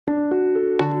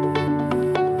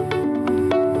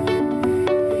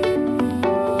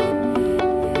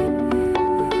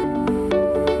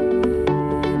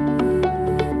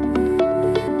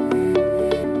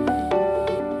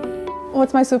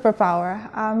What's my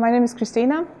superpower? My name is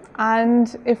Cristina,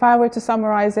 and if I were to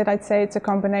summarize it, I'd say it's a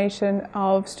combination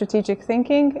of strategic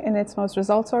thinking in its most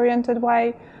results-oriented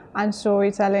way and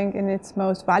storytelling in its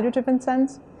most value-driven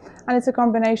sense. And it's a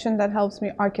combination that helps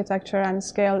me architecture and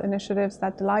scale initiatives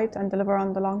that delight and deliver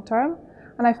on the long term.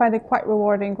 And I find it quite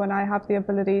rewarding when I have the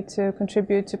ability to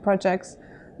contribute to projects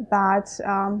that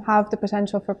have the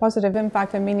potential for positive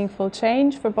impact and meaningful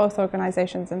change for both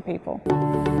organizations and people.